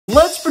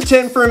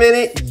pretend for a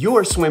minute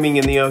you're swimming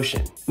in the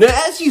ocean. Now,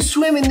 as you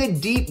swim in the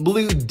deep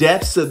blue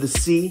depths of the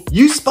sea,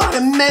 you spot a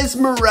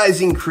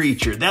mesmerizing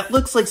creature that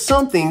looks like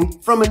something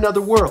from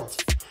another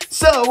world.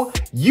 So,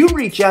 you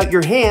reach out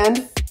your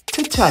hand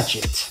to touch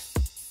it.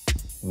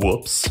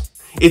 Whoops.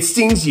 It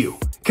stings you,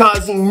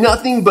 causing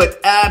nothing but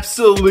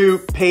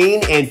absolute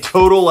pain and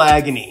total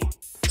agony.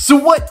 So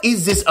what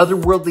is this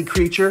otherworldly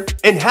creature,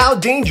 and how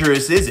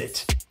dangerous is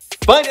it?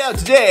 Find out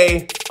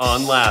today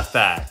on Laugh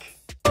Pack.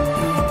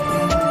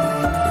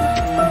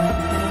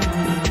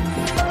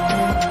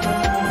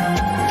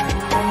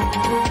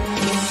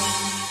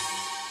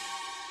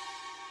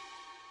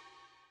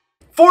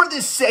 For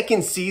this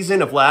second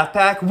season of Laugh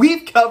Pack,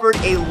 we've covered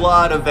a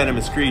lot of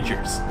venomous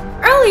creatures.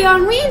 Early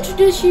on, we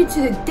introduced you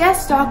to the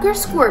Deathstalker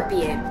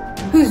scorpion,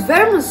 whose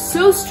venom was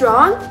so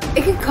strong,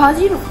 it could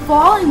cause you to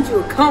fall into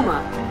a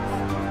coma.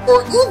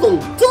 Or even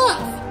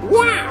death!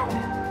 Wow!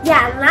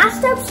 Yeah,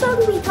 last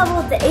episode we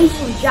covered the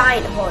Asian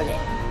giant hornet,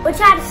 which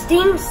had a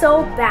sting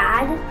so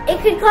bad, it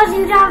could cause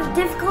you to have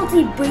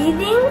difficulty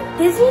breathing,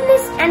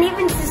 dizziness, and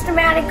even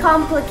systematic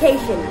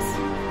complications.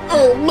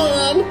 Oh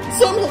man,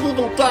 some have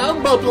even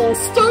died by being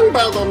stung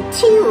by them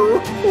too.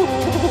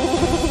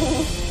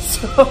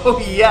 So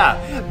yeah,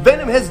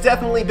 venom has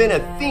definitely been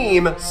a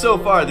theme so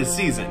far this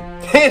season.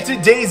 And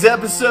today's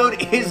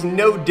episode is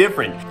no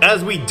different,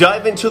 as we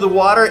dive into the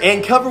water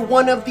and cover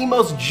one of the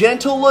most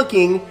gentle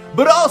looking,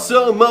 but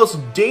also most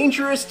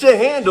dangerous to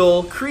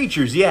handle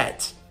creatures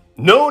yet,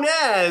 known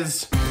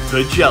as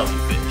the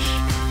jellyfish.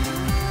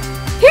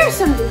 Here's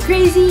something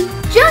crazy.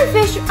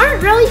 Jellyfish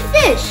aren't really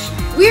fish.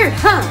 Weird,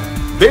 huh?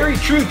 Very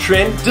true,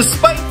 Trin.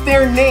 Despite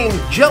their name,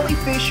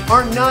 jellyfish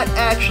are not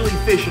actually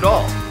fish at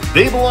all.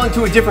 They belong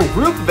to a different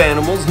group of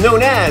animals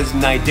known as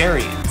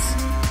cnidarians,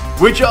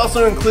 which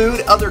also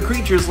include other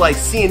creatures like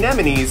sea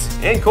anemones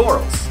and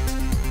corals.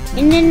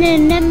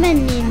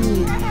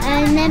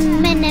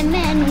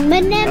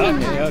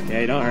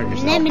 Okay, don't hurt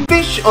yourself.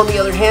 Fish, on the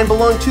other hand,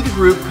 belong to the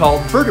group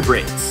called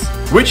vertebrates,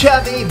 which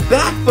have a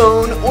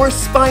backbone or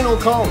spinal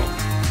column.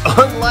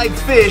 Unlike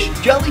fish,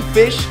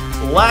 jellyfish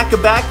lack a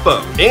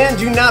backbone and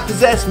do not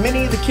possess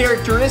many of the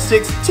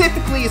characteristics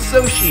typically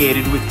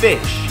associated with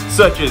fish,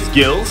 such as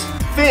gills,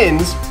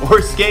 fins,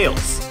 or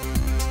scales.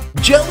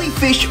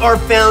 Jellyfish are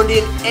found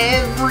in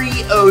every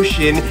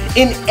ocean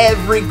in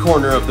every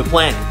corner of the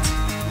planet.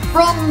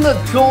 From the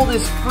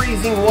coldest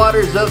freezing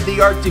waters of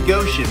the Arctic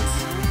oceans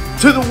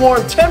to the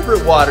warm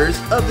temperate waters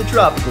of the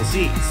tropical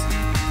seas.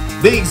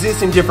 They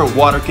exist in different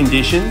water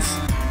conditions,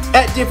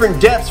 at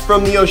different depths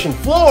from the ocean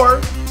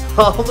floor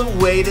all the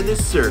way to the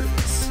surface.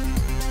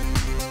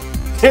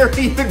 They're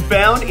even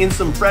found in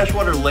some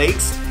freshwater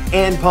lakes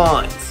and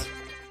ponds.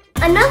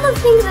 Another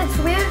thing that's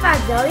weird about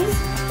jellies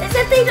is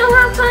that they don't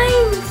have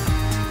brains.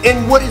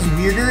 And what is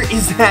weirder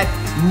is that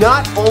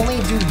not only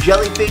do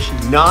jellyfish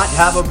not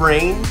have a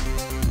brain,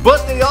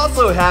 but they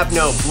also have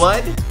no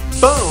blood,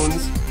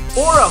 bones,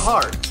 or a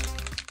heart.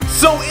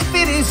 So if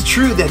it is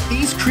true that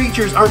these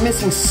creatures are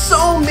missing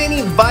so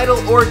many vital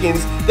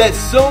organs that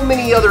so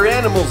many other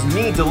animals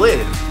need to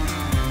live,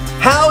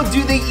 how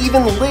do they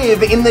even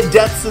live in the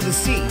depths of the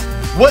sea?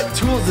 What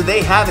tools do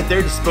they have at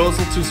their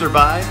disposal to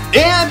survive?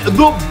 And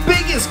the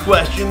biggest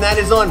question that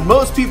is on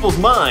most people's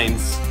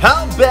minds,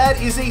 how bad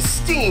is a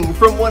sting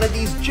from one of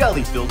these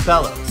jelly-filled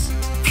fellows?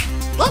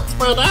 Let's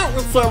find out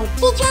with some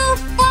feature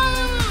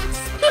facts!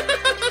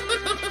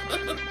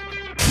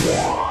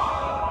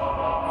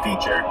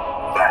 Featured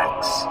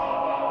facts.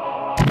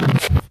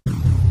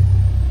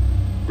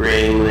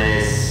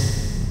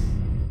 Brainless.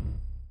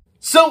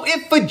 So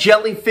if a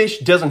jellyfish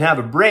doesn't have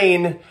a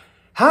brain,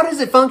 how does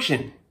it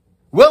function?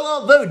 Well,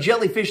 although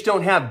jellyfish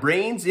don't have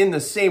brains in the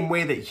same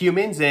way that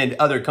humans and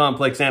other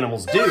complex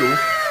animals do,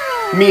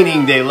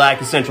 meaning they lack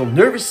a central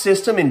nervous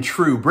system and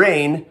true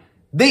brain,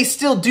 they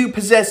still do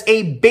possess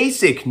a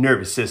basic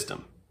nervous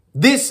system.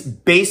 This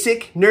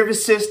basic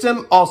nervous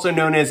system, also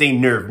known as a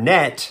nerve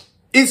net,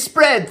 is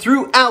spread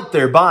throughout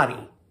their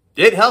body.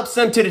 It helps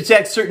them to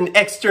detect certain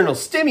external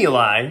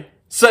stimuli,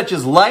 such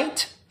as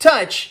light,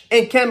 touch,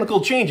 and chemical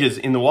changes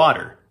in the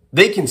water.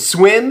 They can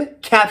swim,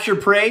 capture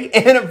prey,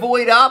 and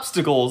avoid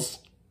obstacles,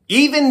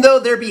 even though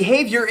their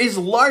behavior is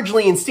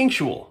largely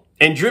instinctual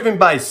and driven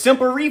by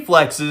simple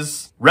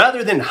reflexes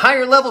rather than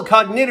higher-level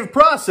cognitive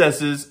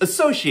processes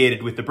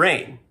associated with the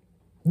brain.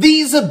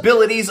 These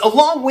abilities,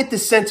 along with the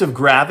sense of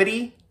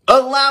gravity,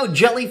 allow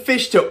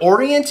jellyfish to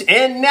orient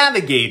and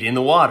navigate in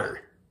the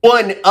water.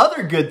 One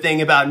other good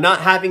thing about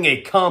not having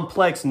a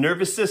complex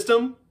nervous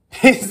system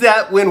is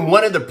that when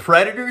one of the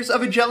predators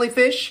of a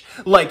jellyfish,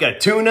 like a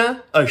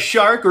tuna, a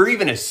shark, or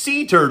even a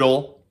sea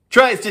turtle,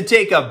 tries to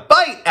take a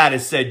bite at a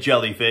said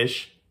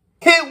jellyfish,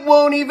 it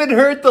won't even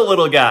hurt the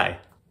little guy,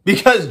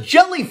 because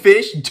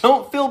jellyfish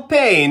don't feel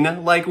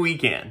pain like we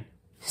can.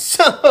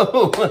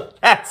 So,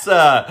 that's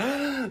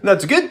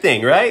a good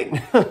thing,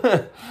 right?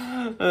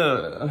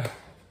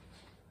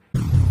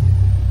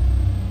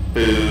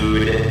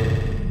 Food.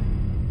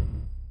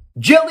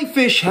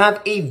 Jellyfish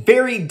have a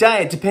varied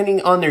diet depending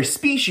on their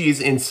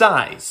species and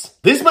size.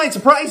 This might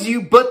surprise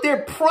you, but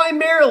they're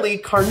primarily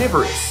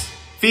carnivorous.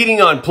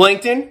 feeding on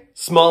plankton,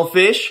 small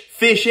fish,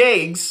 fish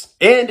eggs,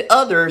 and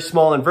other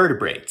small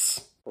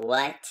invertebrates.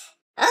 What?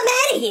 I'm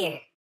out of here.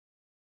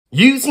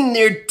 Using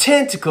their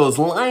tentacles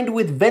lined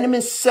with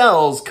venomous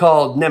cells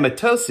called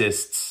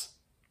nematocysts,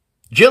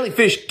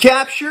 jellyfish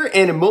capture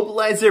and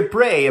immobilize their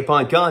prey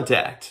upon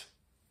contact.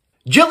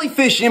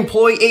 Jellyfish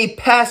employ a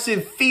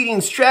passive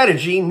feeding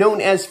strategy known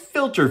as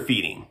filter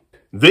feeding.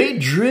 They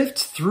drift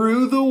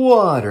through the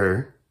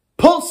water,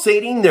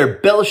 pulsating their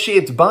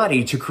bell-shaped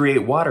body to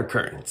create water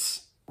currents.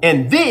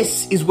 And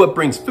this is what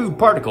brings food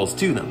particles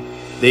to them.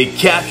 They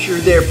capture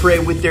their prey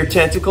with their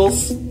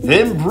tentacles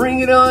and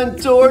bring it on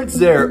towards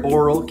their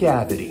oral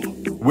cavity,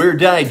 where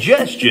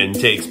digestion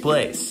takes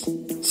place.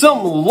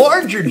 Some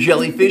larger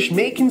jellyfish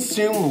may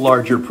consume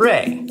larger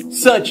prey,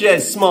 such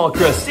as small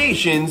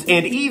crustaceans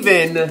and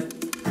even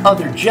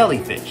other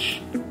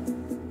jellyfish.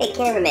 Hey,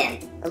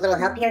 cameraman, a little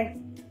help here?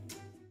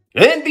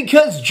 And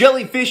because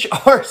jellyfish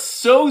are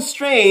so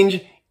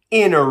strange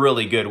in a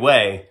really good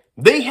way,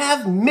 they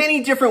have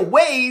many different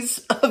ways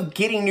of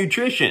getting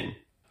nutrition.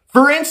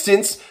 For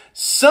instance,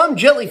 some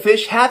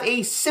jellyfish have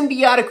a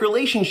symbiotic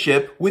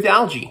relationship with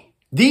algae.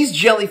 These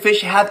jellyfish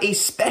have a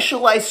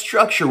specialized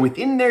structure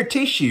within their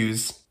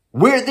tissues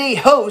where they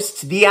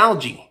host the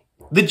algae.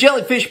 The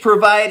jellyfish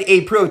provide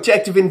a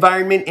protective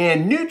environment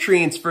and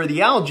nutrients for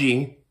the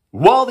algae,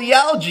 while the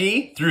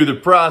algae, through the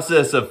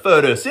process of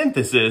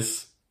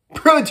photosynthesis,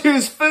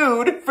 produce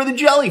food for the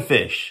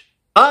jellyfish.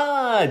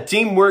 Ah,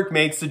 teamwork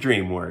makes the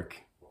dream work.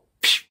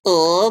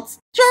 It's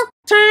joke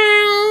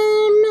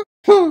time!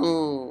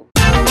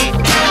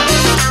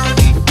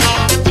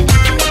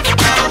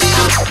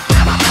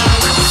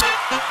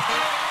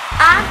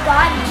 I've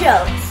got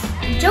jokes.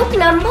 Joke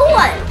number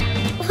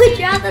 1. Would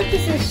you rather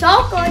kiss a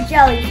shark or a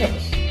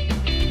jellyfish?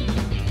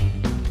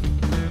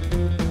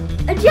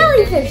 A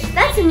jellyfish,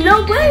 that's a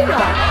no-brainer.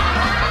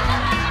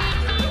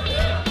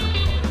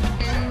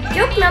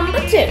 Joke number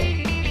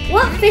 2.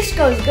 What fish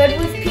goes good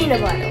with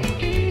peanut butter?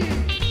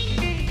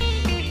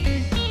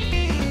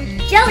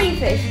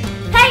 Jellyfish.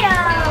 Hey-o!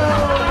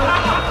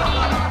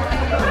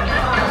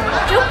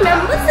 Joke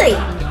number 3.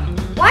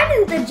 Why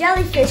didn't the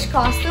jellyfish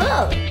cross the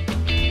road?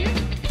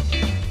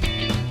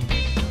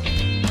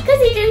 Because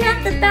he didn't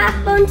have the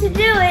backbone to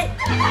do it.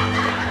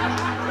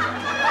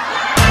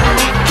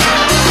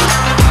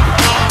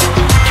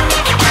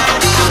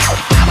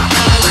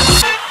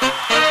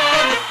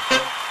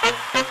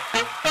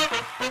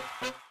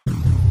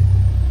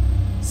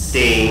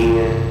 Sting.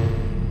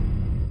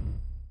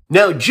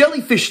 Now,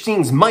 jellyfish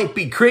stings might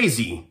be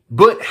crazy,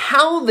 but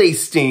how they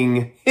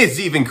sting is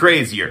even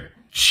crazier.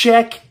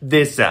 Check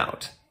this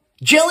out.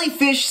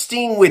 Jellyfish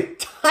sting with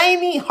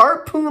tiny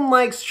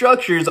harpoon-like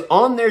structures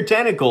on their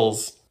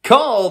tentacles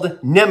called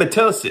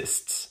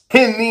nematocysts.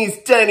 And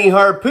these tiny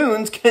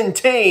harpoons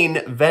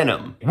contain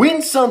venom.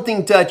 When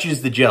something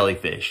touches the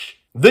jellyfish,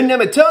 the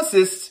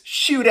nematocysts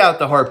shoot out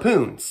the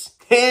harpoons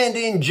and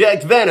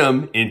inject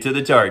venom into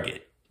the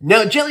target.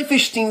 Now,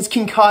 jellyfish stings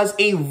can cause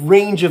a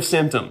range of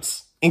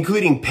symptoms,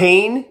 including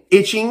pain,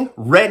 itching,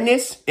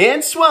 redness,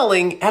 and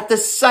swelling at the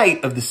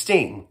site of the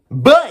sting.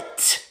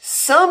 But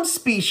some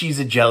species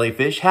of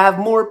jellyfish have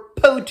more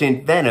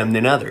potent venom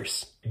than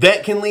others.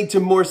 That can lead to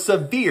more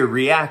severe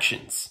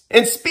reactions.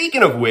 And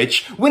speaking of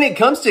which, when it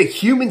comes to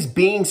humans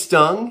being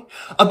stung,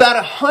 about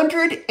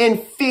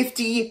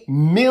 150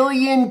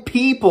 million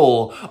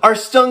people are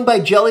stung by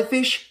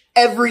jellyfish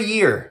every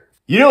year.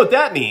 You know what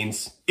that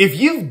means? If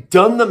you've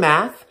done the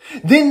math,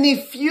 then the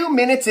few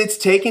minutes it's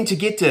taken to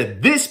get to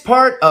this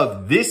part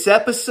of this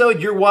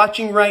episode you're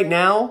watching right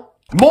now,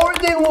 more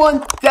than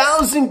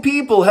 1,000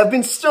 people have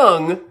been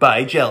stung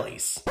by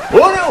jellies.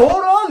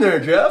 Hold on there,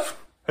 Jeff.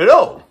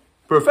 Hello,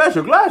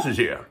 Professor Glasses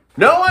here.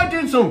 Now I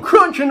did some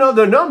crunching of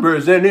the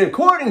numbers, and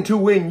according to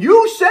when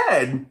you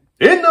said,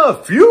 in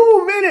the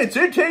few minutes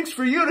it takes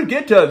for you to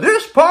get to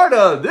this part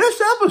of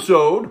this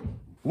episode,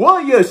 well,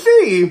 you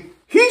see,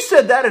 he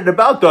said that at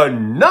about the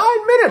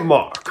 9-minute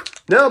mark.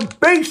 Now,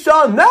 based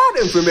on that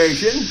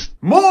information,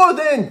 more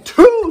than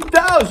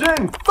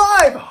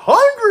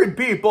 2,500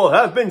 people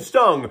have been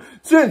stung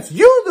since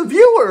you, the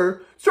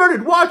viewer,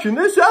 started watching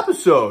this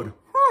episode.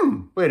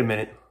 Wait a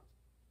minute.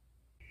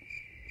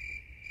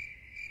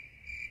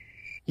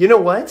 You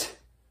know what?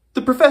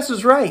 The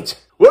professor's right.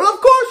 Well,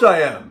 of course I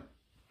am.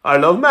 I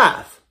love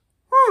math.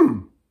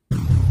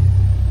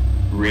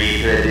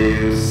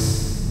 Reproduce.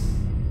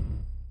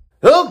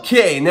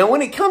 Okay, now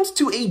when it comes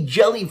to a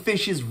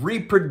jellyfish's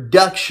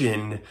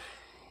reproduction,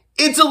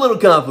 it's a little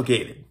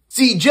complicated.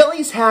 See,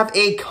 jellies have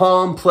a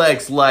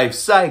complex life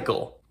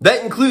cycle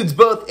that includes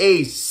both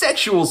a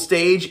sexual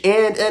stage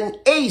and an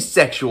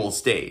asexual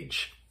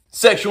stage.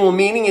 Sexual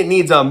meaning it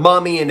needs a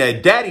mommy and a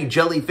daddy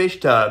jellyfish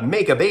to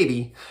make a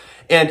baby,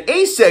 and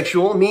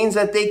asexual means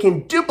that they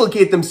can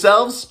duplicate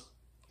themselves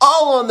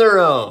all on their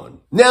own.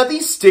 Now,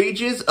 these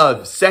stages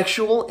of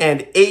sexual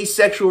and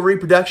asexual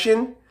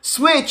reproduction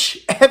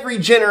switch every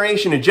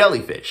generation of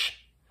jellyfish.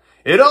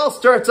 It all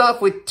starts off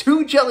with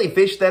 2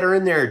 jellyfish that are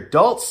in their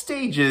adult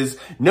stages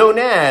known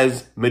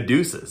as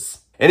Medusas.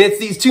 And it's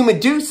these two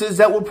Medusas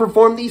that will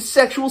perform the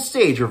sexual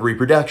stage of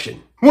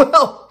reproduction.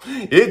 Well,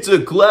 it's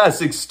a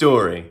classic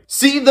story.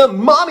 See, the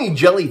mommy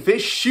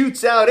jellyfish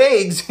shoots out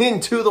eggs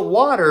into the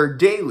water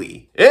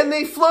daily. And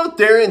they float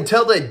there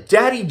until the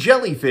daddy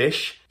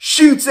jellyfish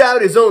shoots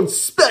out his own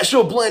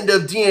special blend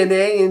of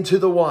DNA into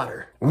the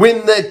water.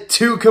 When the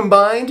two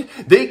combined,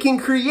 they can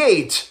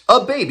create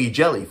a baby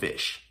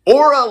jellyfish,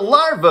 or a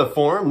larva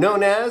form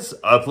known as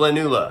a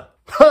planula.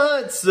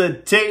 It's a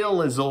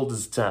tale as old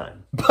as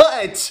time.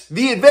 But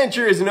the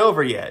adventure isn't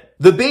over yet.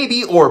 The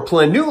baby, or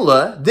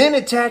planula, then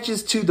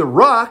attaches to the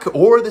rock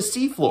or the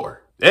seafloor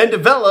and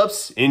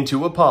develops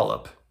into a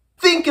polyp.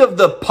 Think of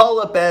the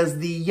polyp as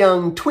the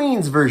young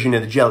tweens version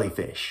of the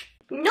jellyfish.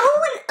 No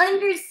one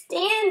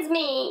understands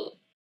me.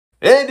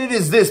 And it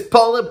is this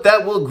polyp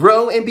that will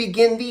grow and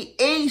begin the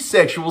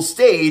asexual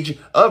stage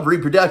of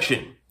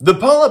reproduction. The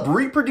polyp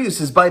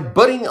reproduces by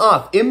budding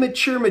off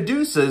immature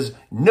medusas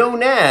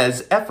known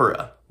as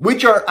ephora,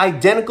 which are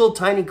identical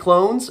tiny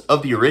clones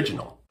of the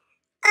original.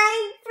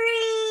 I'm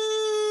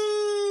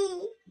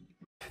free.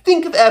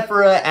 Think of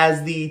ephora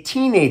as the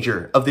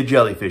teenager of the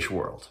jellyfish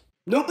world.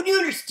 Nobody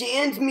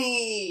understands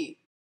me.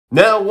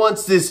 Now,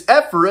 once this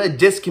ephora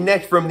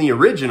disconnect from the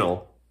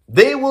original,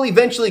 they will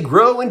eventually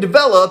grow and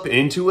develop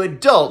into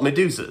adult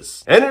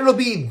medusas. And it'll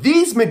be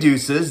these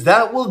medusas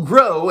that will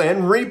grow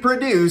and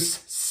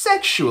reproduce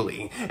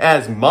sexually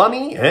as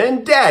mommy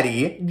and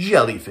daddy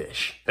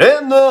jellyfish.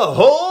 And the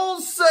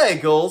whole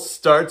cycle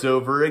starts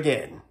over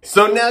again.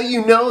 So now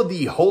you know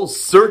the whole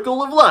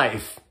circle of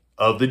life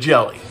of the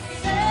jelly.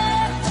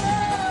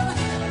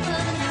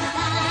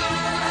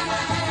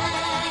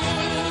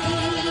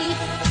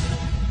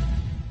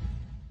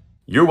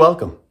 You're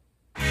welcome.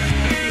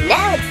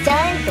 Now it's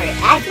time for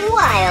Acting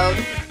Wild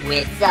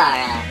with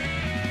Zara.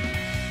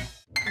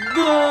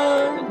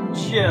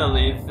 The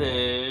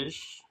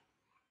jellyfish.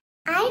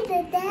 I'm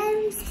the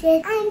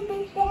jellyfish. I'm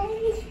the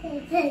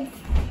jellyfish.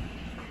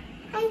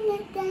 I'm the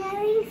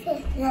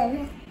jellyfish.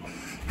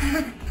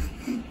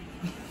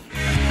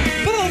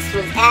 This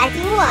was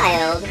Acting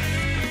Wild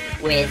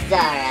with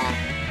Zara.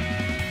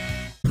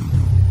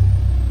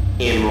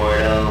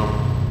 Immortal.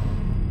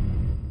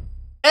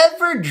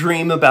 Ever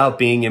dream about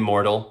being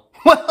immortal?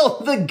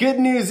 Well, the good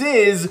news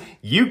is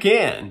you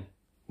can.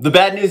 The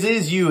bad news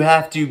is you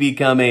have to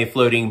become a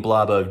floating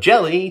blob of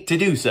jelly to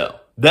do so.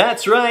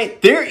 That's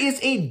right, there is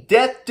a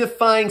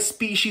death-defying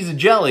species of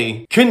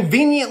jelly,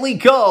 conveniently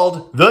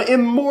called the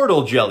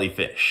immortal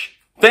jellyfish,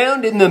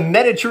 found in the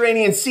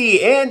Mediterranean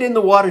Sea and in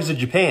the waters of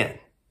Japan,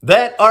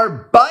 that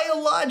are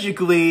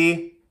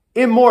biologically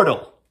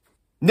immortal.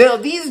 Now,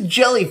 these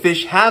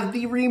jellyfish have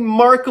the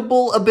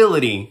remarkable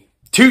ability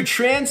to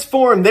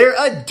transform their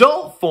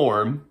adult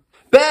form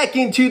back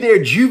into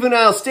their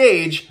juvenile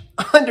stage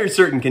under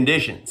certain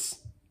conditions.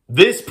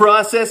 This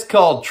process,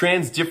 called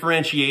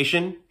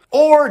transdifferentiation,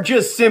 or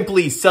just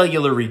simply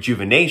cellular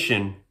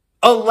rejuvenation,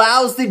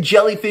 allows the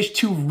jellyfish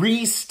to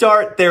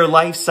restart their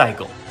life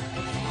cycle.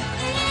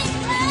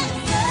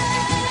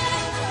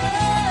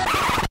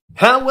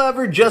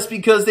 However, just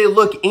because they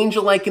look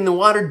angel-like in the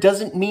water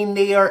doesn't mean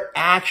they are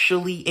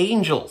actually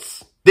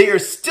angels. They are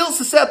still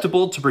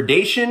susceptible to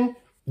predation,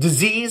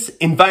 disease,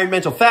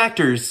 environmental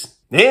factors,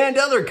 and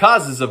other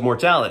causes of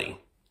mortality.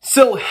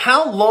 So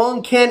how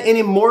long can an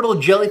immortal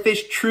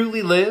jellyfish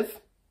truly live?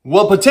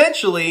 Well,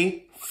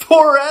 potentially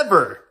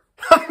forever.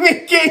 I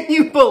mean, can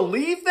you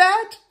believe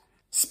that?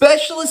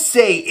 Specialists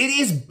say it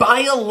is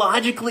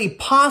biologically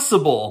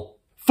possible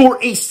for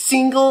a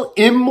single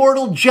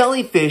immortal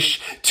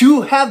jellyfish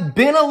to have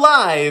been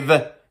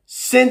alive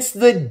since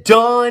the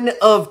dawn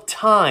of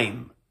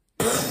time.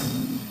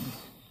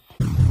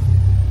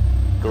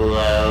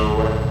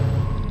 Glow.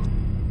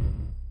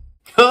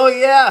 Oh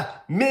yeah,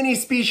 many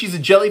species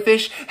of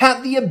jellyfish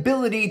have the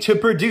ability to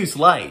produce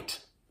light.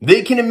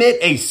 They can emit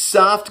a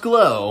soft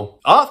glow,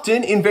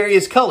 often in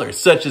various colors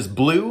such as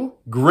blue,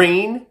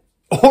 green,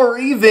 or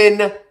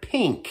even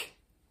pink.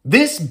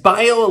 This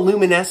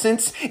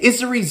bioluminescence is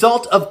the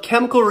result of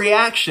chemical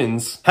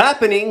reactions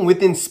happening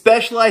within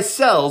specialized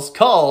cells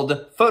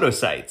called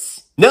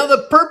photocytes. Now,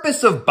 the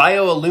purpose of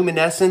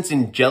bioluminescence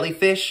in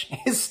jellyfish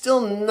is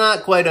still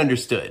not quite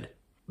understood,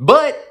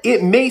 but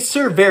it may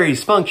serve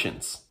various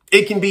functions.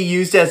 It can be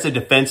used as a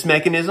defense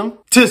mechanism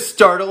to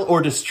startle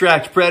or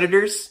distract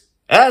predators,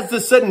 as the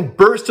sudden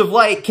burst of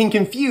light can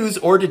confuse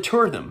or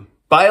deter them.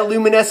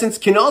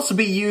 Bioluminescence can also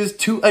be used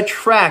to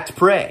attract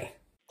prey,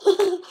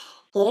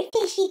 Here,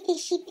 fishy,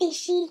 fishy,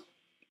 fishy.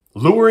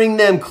 luring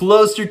them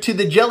closer to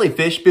the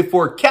jellyfish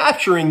before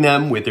capturing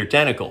them with their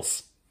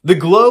tentacles. The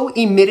glow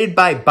emitted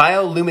by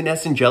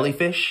bioluminescent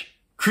jellyfish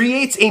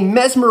creates a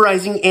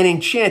mesmerizing and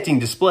enchanting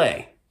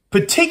display,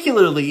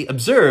 particularly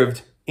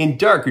observed in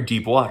dark or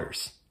deep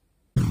waters.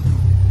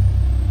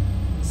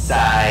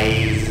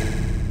 Size.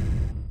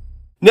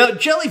 Now,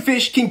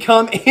 jellyfish can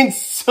come in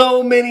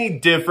so many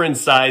different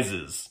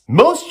sizes.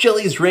 Most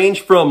jellies range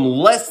from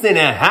less than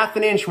a ½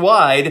 inch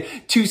wide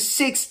to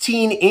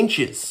 16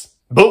 inches.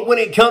 But when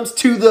it comes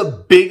to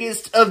the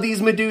biggest of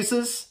these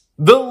medusas,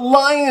 the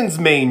lion's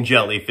mane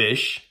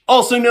jellyfish,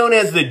 also known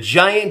as the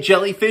giant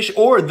jellyfish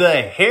or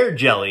the hair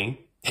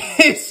jelly,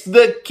 is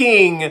the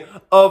king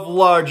of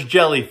large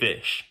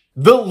jellyfish.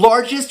 The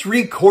largest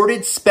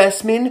recorded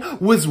specimen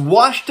was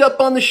washed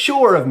up on the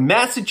shore of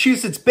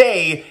Massachusetts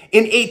Bay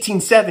in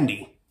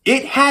 1870.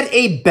 It had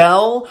a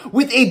bell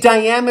with a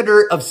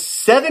diameter of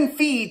 7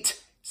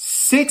 feet,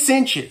 6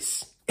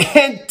 inches,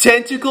 and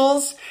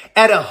tentacles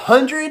at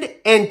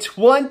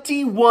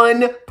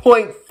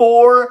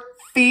 121.4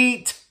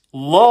 feet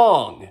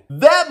long.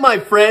 That, my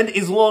friend,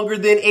 is longer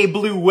than a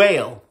blue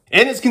whale,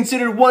 and is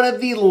considered one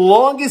of the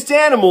longest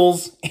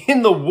animals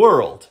in the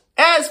world.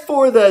 As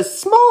for the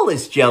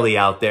smallest jelly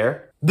out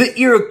there, the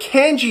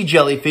Irukandji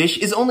jellyfish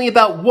is only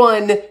about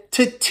 1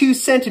 to 2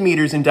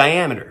 centimeters in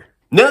diameter.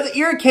 Now, the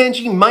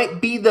Irukandji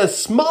might be the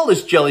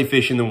smallest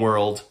jellyfish in the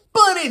world,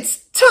 but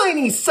its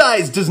tiny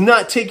size does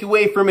not take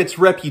away from its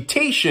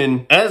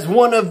reputation as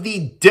one of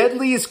the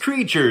deadliest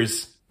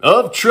creatures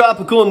of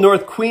tropical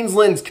North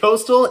Queensland's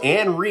coastal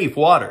and reef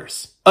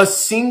waters. A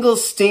single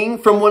sting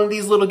from one of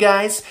these little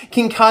guys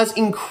can cause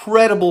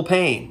incredible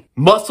pain,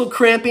 muscle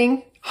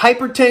cramping,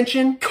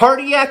 hypertension,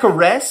 cardiac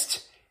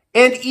arrest,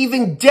 and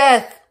even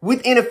death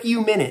within a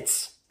few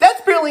minutes. That's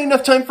barely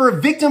enough time for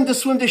a victim to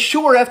swim to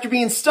shore after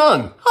being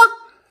stung. Huh?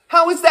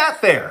 How is that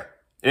fair?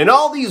 And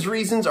all these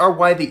reasons are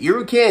why the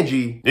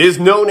Irukandji is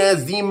known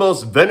as the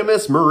most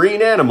venomous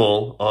marine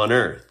animal on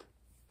Earth.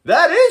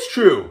 That is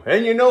true.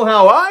 And you know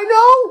how I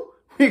know?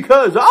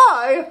 Because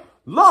I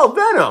love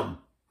venom.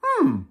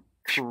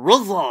 Crazy.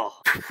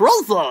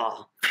 Crazy.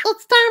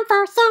 It's time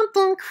for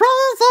something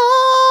crazy.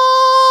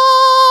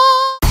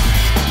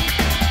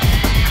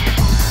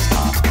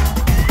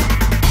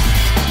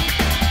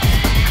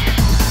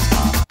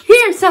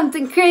 Here's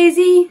something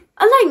crazy.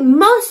 Unlike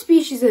most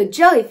species of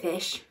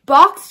jellyfish,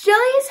 box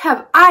jellies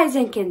have eyes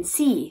and can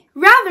see,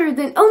 rather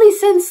than only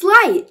sense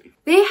light.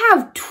 They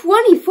have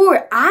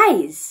 24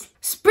 eyes,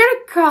 spread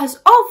across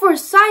all 4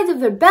 sides of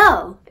their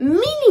bell,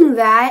 meaning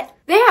that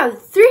they have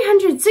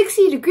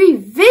 360-degree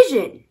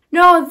vision.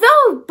 Now,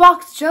 although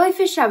box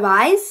jellyfish have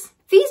eyes,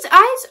 these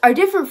eyes are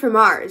different from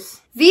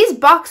ours. These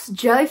box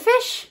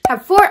jellyfish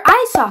have 4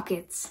 eye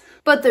sockets.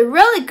 But the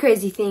really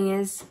crazy thing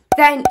is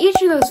that in each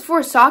of those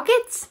 4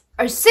 sockets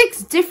are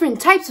 6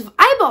 different types of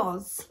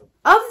eyeballs.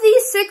 Of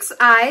these 6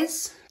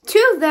 eyes,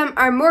 2 of them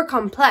are more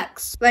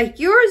complex, like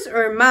yours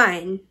or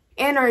mine,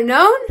 and are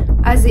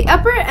known as the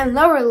upper and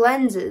lower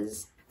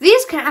lenses.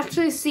 These can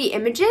actually see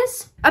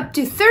images up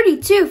to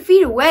 32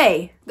 feet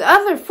away. The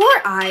other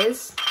 4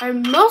 eyes are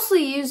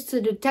mostly used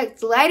to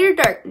detect light or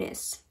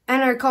darkness,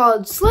 and are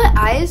called slit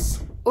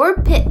eyes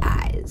or pit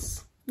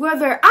eyes. While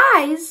their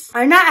eyes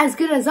are not as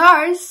good as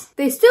ours,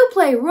 they still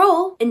play a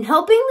role in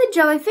helping the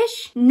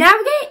jellyfish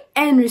navigate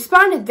and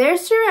respond to their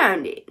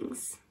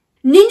surroundings.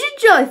 Ninja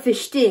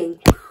jellyfish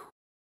sting.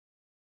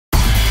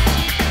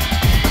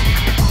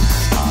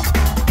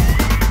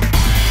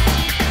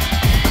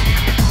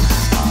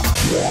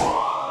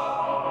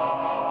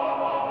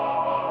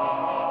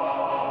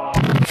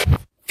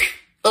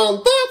 And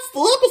that's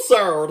the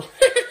episode.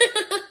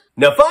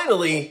 Now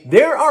finally,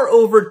 there are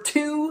over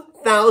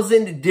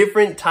 2,000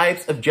 different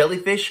types of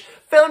jellyfish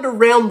found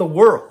around the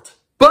world.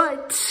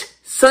 But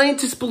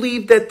scientists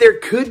believe that there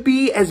could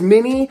be as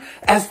many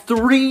as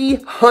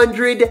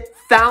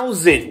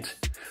 300,000.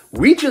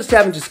 We just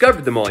haven't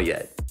discovered them all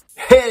yet.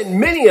 And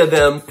many of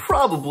them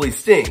probably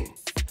sting.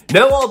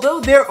 Now,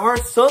 although there are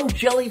some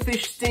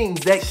jellyfish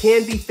stings that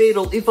can be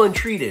fatal if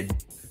untreated,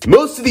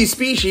 most of these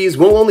species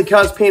will only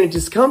cause pain and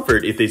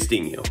discomfort if they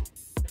sting you.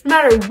 No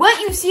matter what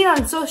you've seen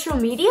on social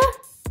media,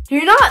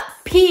 do not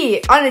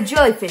pee on a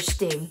jellyfish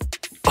sting.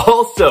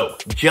 Also,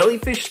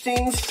 jellyfish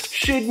stings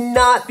should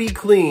not be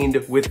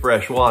cleaned with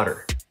fresh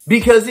water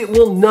because it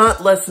will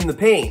not lessen the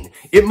pain.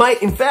 It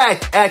might, in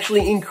fact,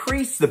 actually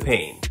increase the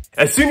pain.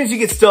 As soon as you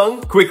get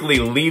stung, quickly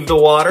leave the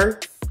water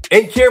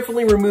and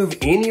carefully remove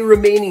any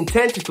remaining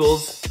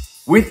tentacles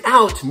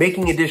without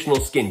making additional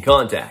skin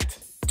contact.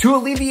 To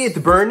alleviate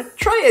the burn,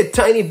 try a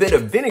tiny bit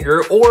of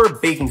vinegar or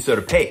baking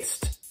soda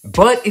paste.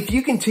 But if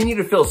you continue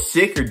to feel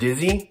sick or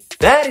dizzy,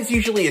 that is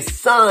usually a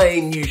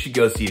sign you should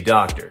go see a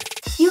doctor.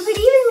 You could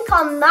even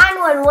call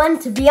 911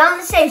 to be on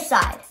the safe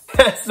side.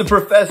 As the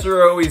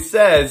professor always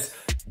says,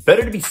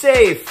 better to be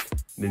safe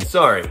than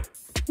sorry.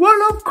 Well,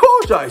 of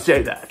course I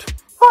say that.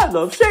 I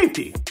love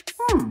safety.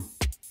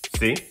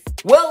 See?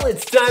 Well,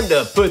 it's time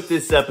to put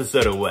this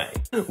episode away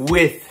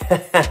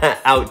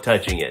without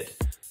touching it.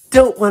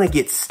 Don't want to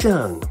get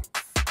stung.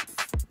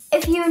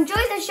 If you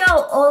enjoyed the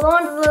show or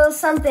learned a little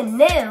something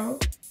new,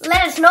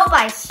 let us know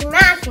by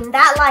smashing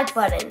that like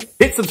button.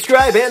 Hit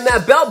subscribe and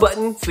that bell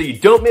button so you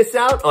don't miss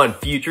out on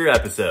future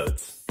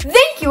episodes.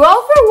 Thank you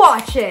all for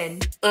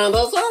watching. And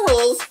as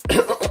always,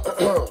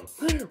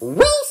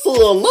 we'll see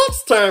you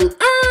next time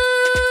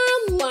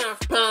on Laugh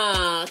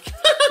Pack.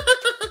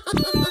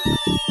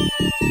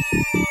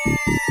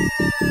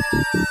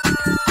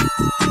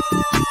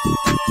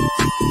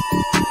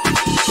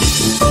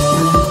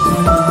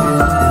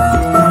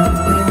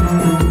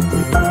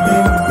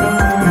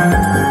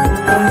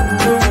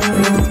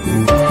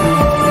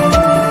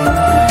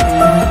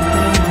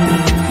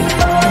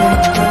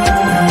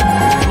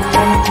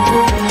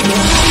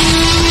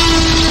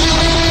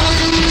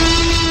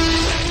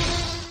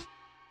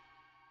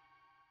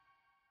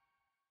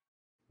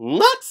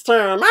 It's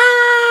time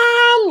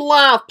on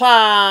Laugh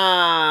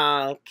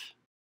Pack.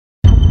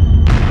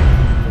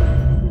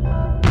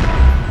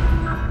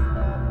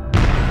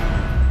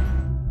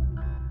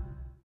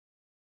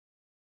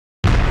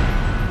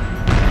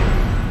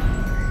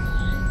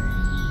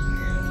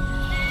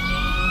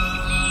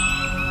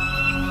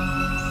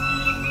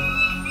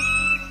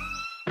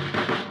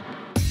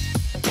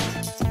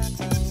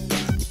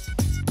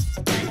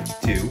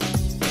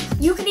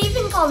 You could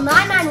even call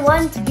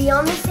 991 to be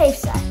on the safe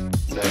side.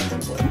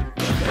 911.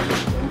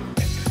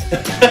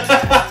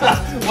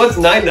 What's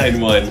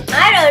 991?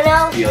 I don't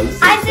know. Be on the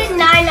safe I side. said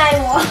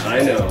 991.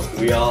 I know,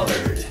 we all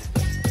heard.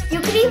 You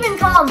could even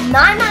call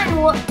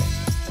 991.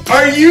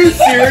 Are you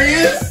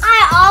serious?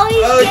 I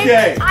always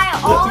Okay. say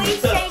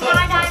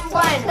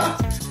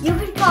 991. You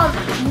could call.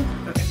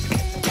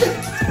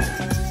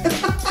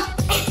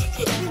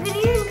 You could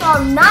even call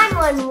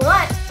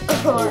 911.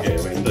 Okay,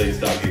 wait until you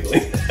stop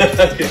giggling.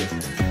 Okay.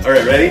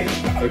 Alright, ready?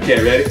 Okay,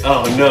 ready?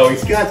 Oh no,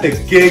 he's got the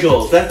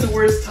giggles. That's the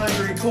worst time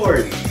to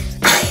record.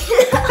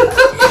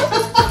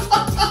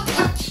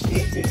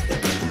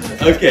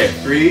 Okay,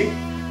 3,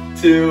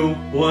 2,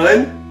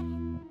 1.